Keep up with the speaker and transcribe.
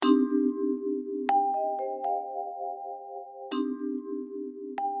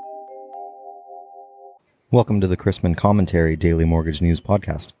Welcome to the Chrisman Commentary Daily Mortgage News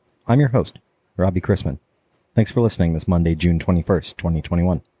Podcast. I'm your host, Robbie Chrisman. Thanks for listening this Monday, June 21st,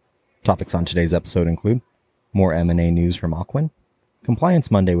 2021. Topics on today's episode include more M&A news from Ocwen, Compliance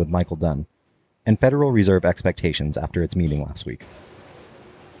Monday with Michael Dunn, and Federal Reserve expectations after its meeting last week.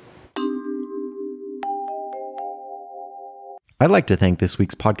 I'd like to thank this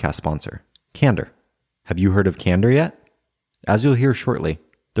week's podcast sponsor, Candor. Have you heard of Candor yet? As you'll hear shortly,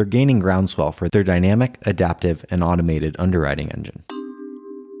 they're gaining groundswell for their dynamic, adaptive, and automated underwriting engine.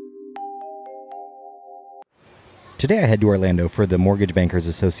 Today I head to Orlando for the Mortgage Bankers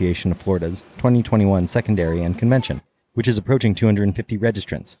Association of Florida's 2021 Secondary and Convention, which is approaching 250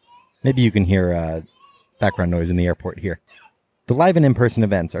 registrants. Maybe you can hear background noise in the airport here. The live and in-person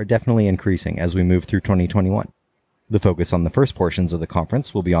events are definitely increasing as we move through 2021. The focus on the first portions of the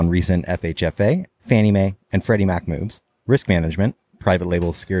conference will be on recent FHFA, Fannie Mae, and Freddie Mac moves, risk management, private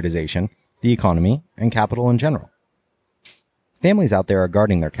label securitization, the economy, and capital in general. Families out there are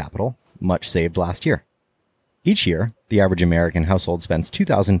guarding their capital, much saved last year. Each year, the average American household spends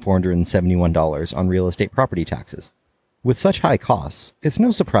 $2,471 on real estate property taxes. With such high costs, it's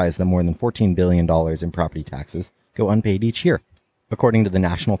no surprise that more than $14 billion in property taxes go unpaid each year, according to the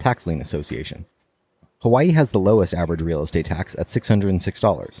National Tax Lien Association. Hawaii has the lowest average real estate tax at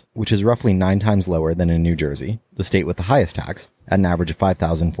 $606, which is roughly 9 times lower than in New Jersey, the state with the highest tax, at an average of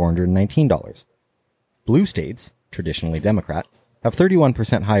 $5,419. Blue states, traditionally Democrat, have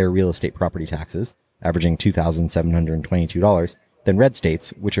 31% higher real estate property taxes, averaging $2,722, than red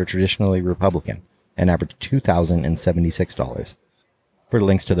states, which are traditionally Republican, and average $2,076. For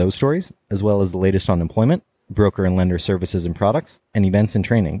links to those stories, as well as the latest on employment, broker and lender services and products, and events and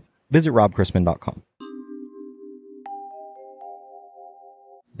trainings, visit robchrisman.com.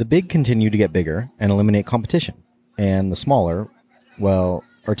 The big continue to get bigger and eliminate competition, and the smaller,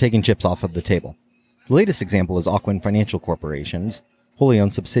 are taking chips off of the table. The latest example is Ocwen Financial Corporation's wholly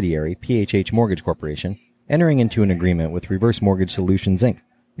owned subsidiary, PHH Mortgage Corporation, entering into an agreement with Reverse Mortgage Solutions, Inc.,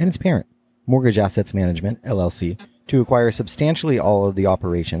 and its parent, Mortgage Assets Management, LLC, to acquire substantially all of the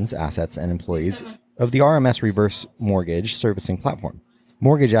operations, assets, and employees of the RMS Reverse Mortgage Servicing Platform.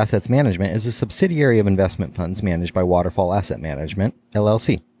 Mortgage Assets Management is a subsidiary of investment funds managed by Waterfall Asset Management,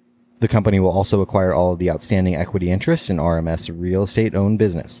 LLC. The company will also acquire all of the outstanding equity interests in RMS Real Estate-Owned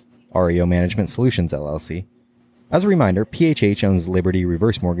Business, REO Management Solutions, LLC. As a reminder, PHH owns Liberty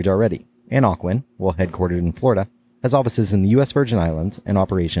Reverse Mortgage already, and Ocwen, while headquartered in Florida, has offices in the U.S. Virgin Islands and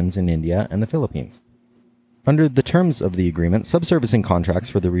operations in India and the Philippines. Under the terms of the agreement, subservicing contracts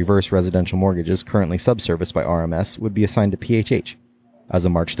for the reverse residential mortgages currently subserviced by RMS would be assigned to PHH. As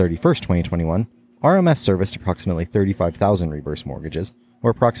of March 31st, 2021, RMS serviced approximately 35,000 reverse mortgages, or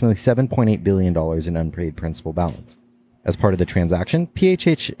approximately $7.8 billion in unpaid principal balance. As part of the transaction,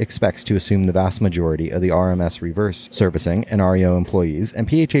 PHH expects to assume the vast majority of the RMS reverse servicing and REO employees, and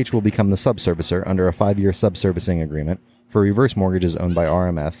PHH will become the subservicer under a 5-year subservicing agreement for reverse mortgages owned by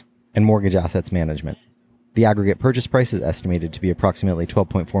RMS and Mortgage Assets Management. The aggregate purchase price is estimated to be approximately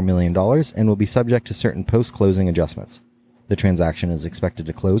 $12.4 million and will be subject to certain post-closing adjustments. The transaction is expected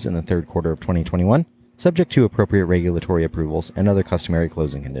to close in the third quarter of 2021, subject to appropriate regulatory approvals and other customary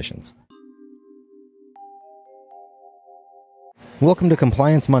closing conditions. Welcome to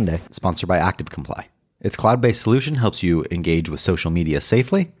Compliance Monday, sponsored by ActiveComply. Its cloud-based solution helps you engage with social media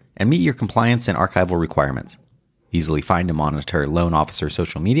safely and meet your compliance and archival requirements. Easily find and monitor loan officer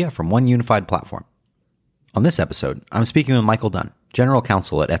social media from one unified platform. On this episode, I'm speaking with Michael Dunn, General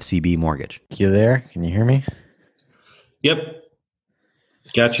Counsel at FCB Mortgage. You there? Can you hear me? Yep.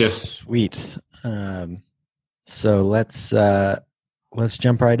 Gotcha. Sweet. So let's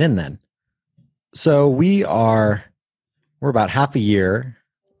jump right in then. So we're about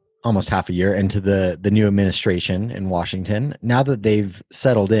almost half a year into the new administration in Washington. Now that they've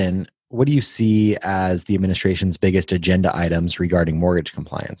settled in, what do you see as the administration's biggest agenda items regarding mortgage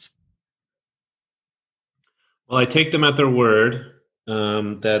compliance? Well, I take them at their word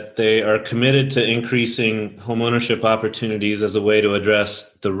that they are committed to increasing homeownership opportunities as a way to address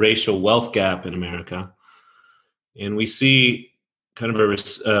the racial wealth gap in America. And we see kind of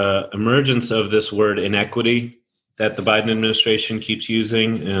a emergence of this word inequity that the Biden administration keeps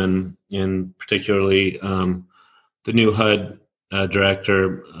using, and particularly the new HUD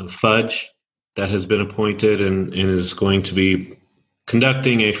director, Fudge, that has been appointed and is going to be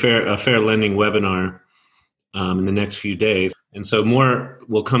conducting a fair lending webinar in the next few days. And so more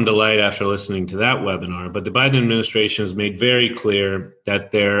will come to light after listening to that webinar. But the Biden administration has made very clear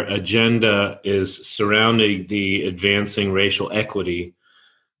that their agenda is surrounding the advancing racial equity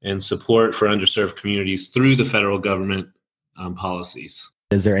and support for underserved communities through the federal government policies.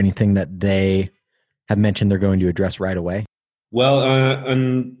 Is there anything that they have mentioned they're going to address right away? Well,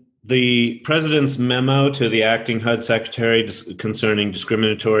 on the president's memo to the acting HUD secretary concerning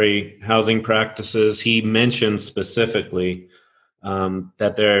discriminatory housing practices, he mentioned specifically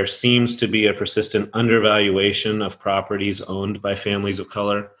that there seems to be a persistent undervaluation of properties owned by families of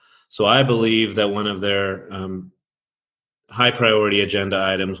color. So I believe that one of their high priority agenda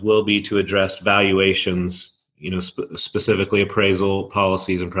items will be to address valuations, specifically appraisal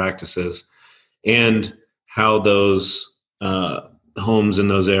policies and practices, and how those homes in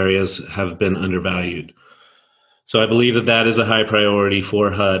those areas have been undervalued. So I believe that that is a high priority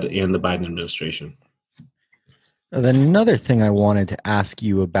for HUD and the Biden administration. And then another thing I wanted to ask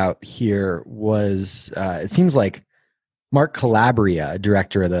you about here was, it seems like Mark Calabria,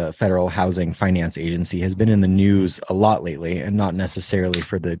 director of the Federal Housing Finance Agency, has been in the news a lot lately, and not necessarily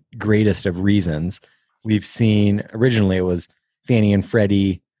for the greatest of reasons. We've seen, originally it was Fannie and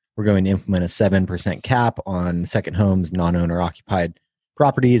Freddie were going to implement a 7% cap on second homes, non-owner occupied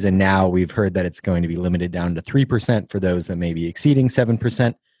properties, and now we've heard that it's going to be limited down to 3% for those that may be exceeding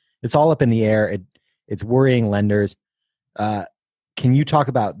 7%. It's all up in the air. It's worrying lenders. Can you talk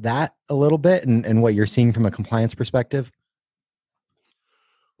about that a little bit and what you're seeing from a compliance perspective?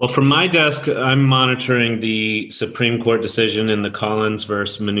 Well, from my desk, I'm monitoring the Supreme Court decision in the Collins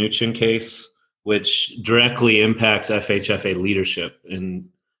versus Mnuchin case, which directly impacts FHFA leadership. And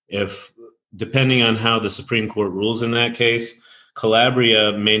if, depending on how the Supreme Court rules in that case,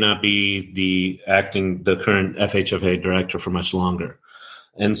 Calabria may not be the current FHFA director for much longer.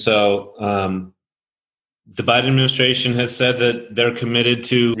 And so the Biden administration has said that they're committed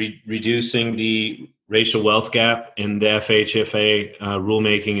to reducing the racial wealth gap, and the FHFA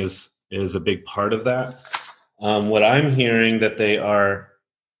rulemaking is a big part of that. What I'm hearing that they are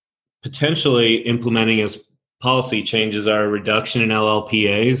potentially implementing as policy changes are a reduction in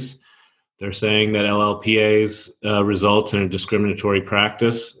LLPAs. They're saying that LLPAs result in a discriminatory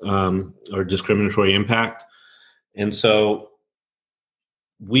practice or discriminatory impact. And so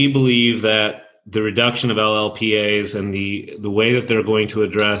we believe that the reduction of LLPAs and the way that they're going to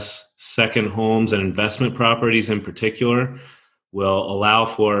address second homes and investment properties in particular will allow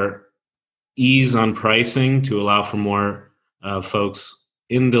for ease on pricing to allow for more folks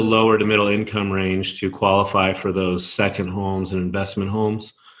in the lower to middle income range to qualify for those second homes and investment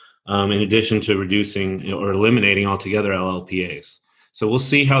homes, in addition to reducing or eliminating altogether LLPAs. So we'll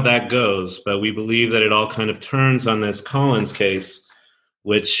see how that goes, but we believe that it all kind of turns on this Collins case,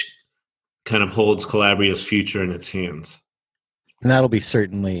 which kind of holds Calabria's future in its hands. And that'll be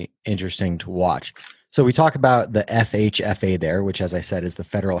certainly interesting to watch. So we talk about the FHFA there, which, as I said, is the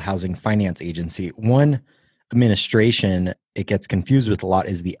Federal Housing Finance Agency. One administration it gets confused with a lot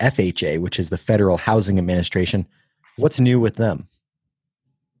is the FHA, which is the Federal Housing Administration. What's new with them?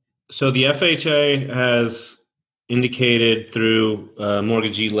 So the FHA has indicated through a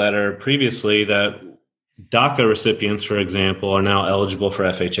mortgagee letter previously that DACA recipients, for example, are now eligible for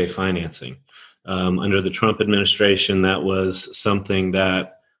FHA financing. Under the Trump administration, that was something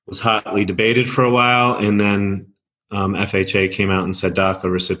that was hotly debated for a while, and then FHA came out and said DACA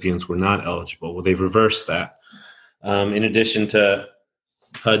recipients were not eligible. Well, they've reversed that. In addition to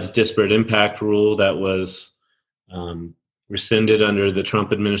HUD's disparate impact rule that was rescinded under the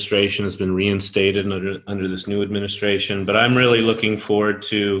Trump administration has been reinstated under this new administration. But I'm really looking forward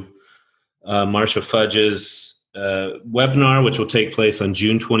to Marcia Fudge's webinar, which will take place on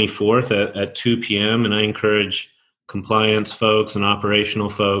June 24th at 2 p.m. And I encourage compliance folks and operational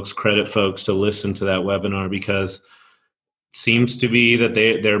folks, credit folks to listen to that webinar, because it seems to be that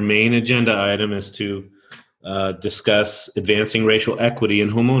their main agenda item is to discuss advancing racial equity in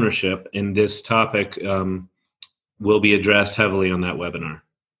homeownership. And this topic will be addressed heavily on that webinar.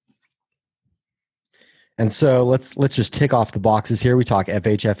 And so let's just tick off the boxes here. We talk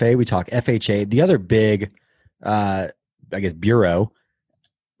FHFA, we talk FHA. The other big, bureau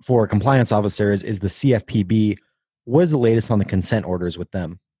for compliance officers is the CFPB. What is the latest on the consent orders with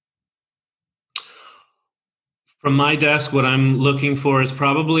them? From my desk, what I'm looking for is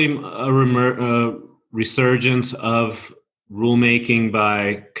probably a resurgence of rulemaking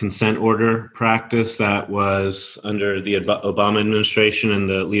by consent order practice that was under the Obama administration and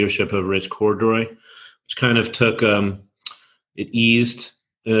the leadership of Rich Cordray, which kind of took, it eased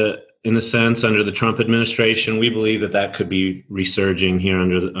in a sense under the Trump administration. We believe that could be resurging here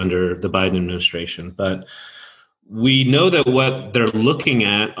under the Biden administration. But we know that what they're looking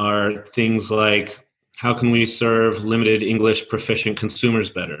at are things like, how can we serve limited English proficient consumers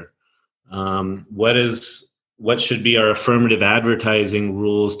better? What should be our affirmative advertising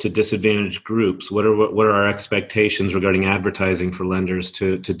rules to disadvantaged groups? What are our expectations regarding advertising for lenders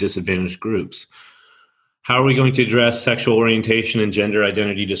to disadvantaged groups? How are we going to address sexual orientation and gender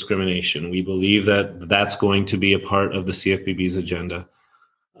identity discrimination? We believe that that's going to be a part of the CFPB's agenda.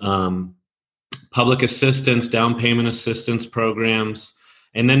 Public assistance, down payment assistance programs,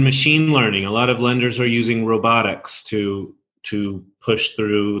 and then machine learning. A lot of lenders are using robotics to push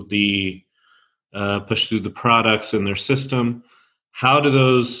through the products in their system. How do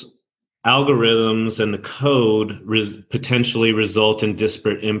those algorithms and the code potentially result in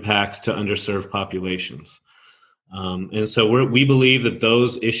disparate impacts to underserved populations? And so we believe that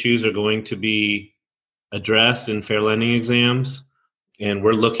those issues are going to be addressed in fair lending exams, and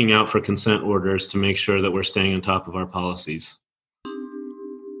we're looking out for consent orders to make sure that we're staying on top of our policies.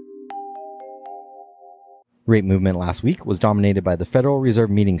 Rate movement last week was dominated by the Federal Reserve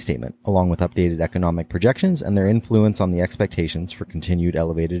meeting statement, along with updated economic projections and their influence on the expectations for continued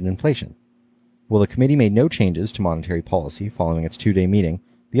elevated inflation. While the committee made no changes to monetary policy following its two-day meeting,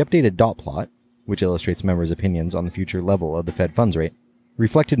 the updated dot plot, which illustrates members' opinions on the future level of the Fed funds rate,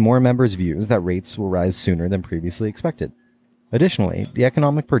 reflected more members' views that rates will rise sooner than previously expected. Additionally, the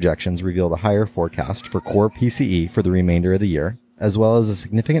economic projections revealed a higher forecast for core PCE for the remainder of the year, as well as a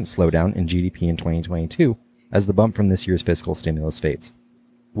significant slowdown in GDP in 2022 as the bump from this year's fiscal stimulus fades.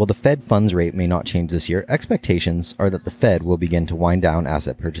 While the Fed funds rate may not change this year, expectations are that the Fed will begin to wind down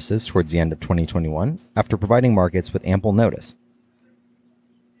asset purchases towards the end of 2021 after providing markets with ample notice.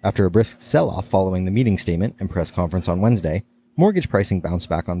 After a brisk sell-off following the meeting statement and press conference on Wednesday, mortgage pricing bounced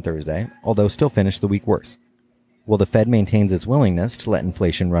back on Thursday, although still finished the week worse. While the Fed maintains its willingness to let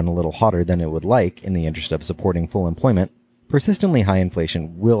inflation run a little hotter than it would like in the interest of supporting full employment, persistently high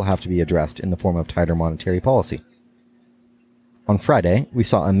inflation will have to be addressed in the form of tighter monetary policy. On Friday, we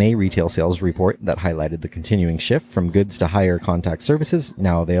saw a May retail sales report that highlighted the continuing shift from goods to higher contact services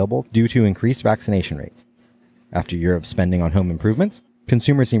now available due to increased vaccination rates. After a year of spending on home improvements,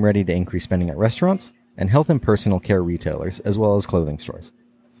 consumers seem ready to increase spending at restaurants and health and personal care retailers, as well as clothing stores.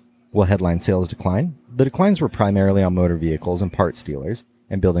 While headline sales declined, the declines were primarily on motor vehicles and parts dealers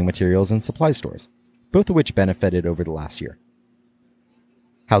and building materials and supply stores, both of which benefited over the last year.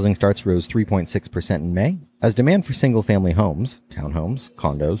 Housing starts rose 3.6% in May, as demand for single-family homes, townhomes,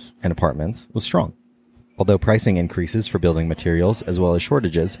 condos, and apartments was strong. Although pricing increases for building materials as well as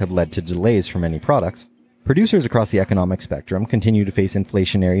shortages have led to delays for many products, producers across the economic spectrum continue to face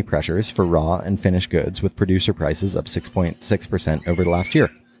inflationary pressures for raw and finished goods, with producer prices up 6.6% over the last year.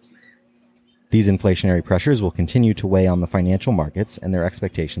 These inflationary pressures will continue to weigh on the financial markets and their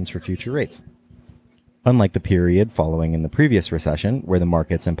expectations for future rates. Unlike the period following in the previous recession, where the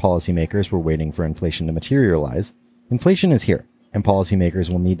markets and policymakers were waiting for inflation to materialize, inflation is here, and policymakers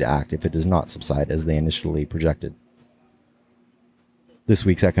will need to act if it does not subside as they initially projected. This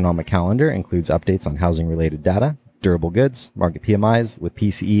week's economic calendar includes updates on housing-related data, durable goods, market PMIs, with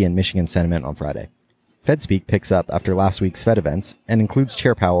PCE and Michigan sentiment on Friday. FedSpeak picks up after last week's Fed events and includes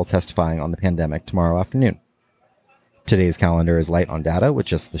Chair Powell testifying on the pandemic tomorrow afternoon. Today's calendar is light on data, with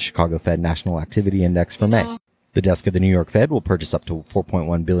just the Chicago Fed National Activity Index for May. The desk of the New York Fed will purchase up to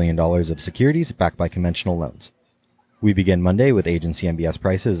 $4.1 billion of securities backed by conventional loans. We begin Monday with agency MBS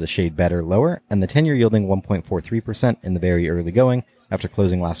prices a shade better lower, and the 10-year yielding 1.43% in the very early going after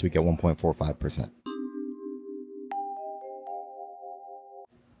closing last week at 1.45%.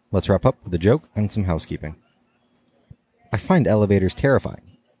 Let's wrap up with a joke and some housekeeping. I find elevators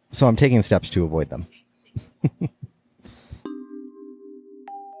terrifying, so I'm taking steps to avoid them.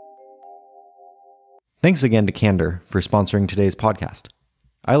 Thanks again to Candor for sponsoring today's podcast.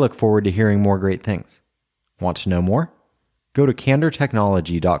 I look forward to hearing more great things. Want to know more? Go to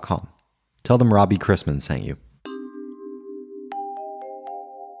candortechnology.com. Tell them Robbie Chrisman sent you.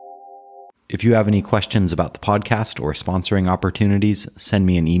 If you have any questions about the podcast or sponsoring opportunities, send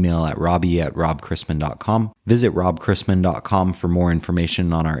me an email at robbie@robchrisman.com. Visit robchrisman.com for more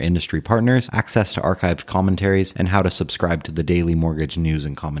information on our industry partners, access to archived commentaries, and how to subscribe to the daily mortgage news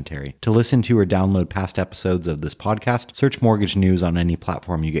and commentary. To listen to or download past episodes of this podcast, search Mortgage News on any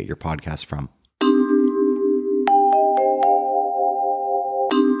platform you get your podcast from.